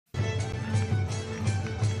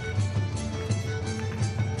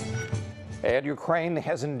And Ukraine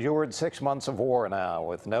has endured 6 months of war now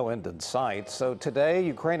with no end in sight. So today,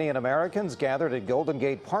 Ukrainian Americans gathered at Golden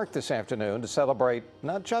Gate Park this afternoon to celebrate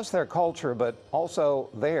not just their culture, but also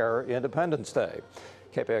their Independence Day.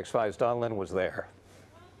 KPX5's Don Lynn was there.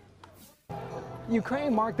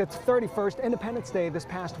 Ukraine marked its 31st Independence Day this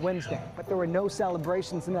past Wednesday, but there were no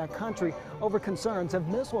celebrations in that country over concerns of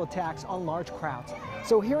missile attacks on large crowds.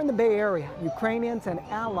 So here in the Bay Area, Ukrainians and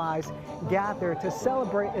allies gathered to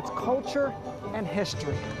celebrate its culture and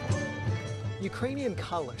history. Ukrainian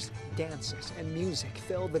colors, dances, and music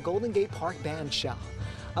filled the Golden Gate Park band shell.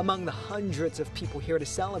 Among the hundreds of people here to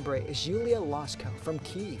celebrate is Yulia Lasko from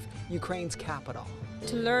Kyiv, Ukraine's capital.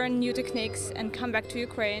 To learn new techniques and come back to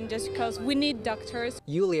Ukraine just because we need doctors.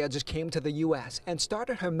 Yulia just came to the U.S. and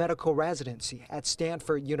started her medical residency at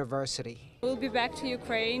Stanford University. We'll be back to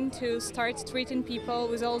Ukraine to start treating people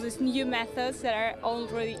with all these new methods that are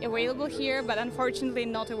already available here, but unfortunately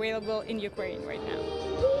not available in Ukraine right now.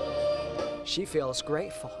 She feels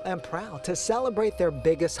grateful and proud to celebrate their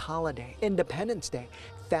biggest holiday, Independence Day,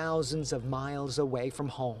 thousands of miles away from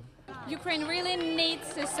home. Ukraine really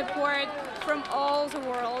needs the support from all the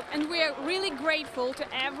world, and we are really grateful to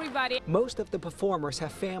everybody. Most of the performers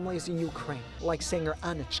have families in Ukraine, like singer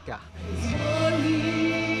Anichka.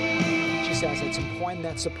 She says it's important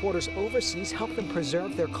that supporters overseas help them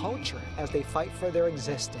preserve their culture as they fight for their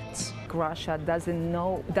existence. Russia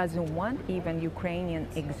doesn't want even Ukrainian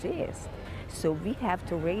exist. So we have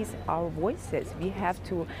to raise our voices. We have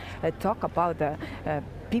to talk about the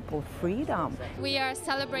people's freedom. We are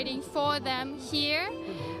celebrating for them here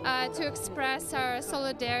to express our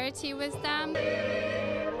solidarity with them.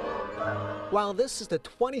 While this is the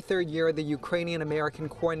 23rd year the Ukrainian American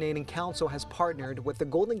Coordinating Council has partnered with the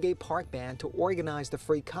Golden Gate Park Band to organize the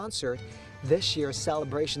free concert, this year's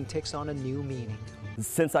celebration takes on a new meaning.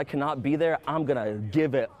 Since I cannot be there, I'm gonna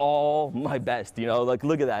give it all my best, you know, like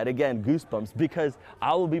look at that, again, goosebumps, because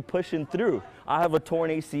I will be pushing through. I have a torn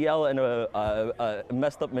ACL and a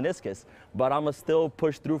messed up meniscus, but I'm gonna still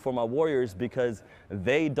push through for my Warriors because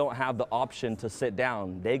they don't have the option to sit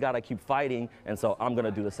down. They gotta keep fighting, and so I'm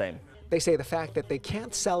gonna do the same. They say the fact that they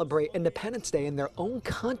can't celebrate Independence Day in their own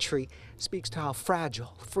country speaks to how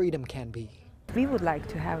fragile freedom can be. We would like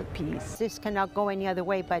to have peace. This cannot go any other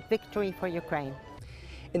way but victory for Ukraine.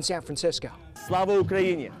 In San Francisco, Slava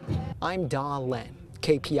Ukraini! I'm Don Lynn,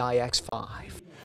 KPIX 5.